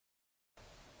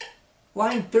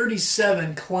Line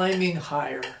 37, climbing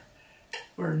higher.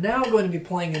 We're now going to be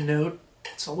playing a note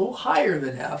that's a little higher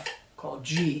than F, called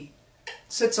G. It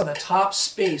sits on the top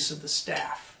space of the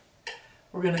staff.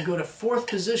 We're going to go to fourth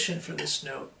position for this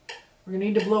note. We're going to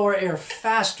need to blow our air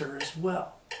faster as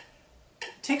well.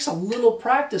 It takes a little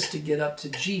practice to get up to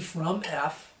G from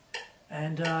F,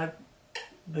 but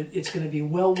it's going to be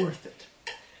well worth it.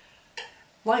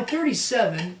 Line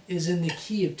 37 is in the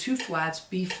key of two flats,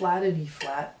 B flat and E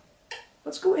flat.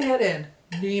 Let's go ahead and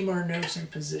name our notes in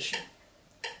position.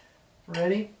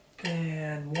 Ready?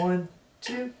 And 1,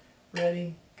 2,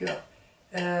 ready, go.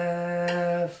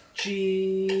 F,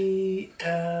 G,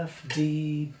 F,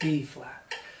 D, B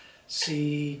flat.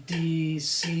 C, D,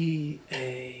 C,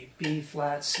 A, B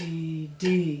flat, C,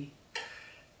 D.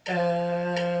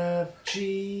 F,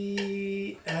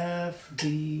 G, F,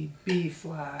 D, B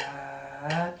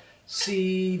flat,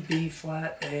 C, B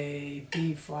flat, A,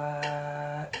 B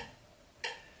flat.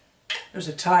 There's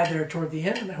a tie there toward the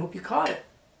end, and I hope you caught it.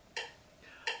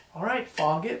 All right,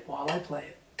 fog it while I play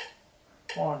it.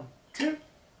 1, 2,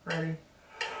 ready.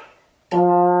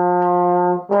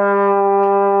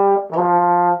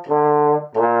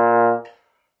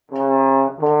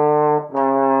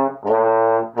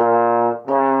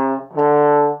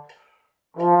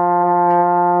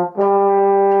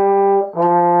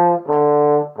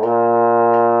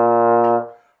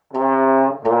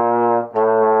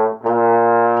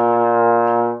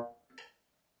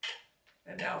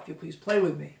 And now if you please play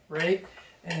with me. Ready?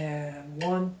 And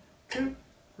 1, 2,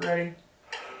 ready.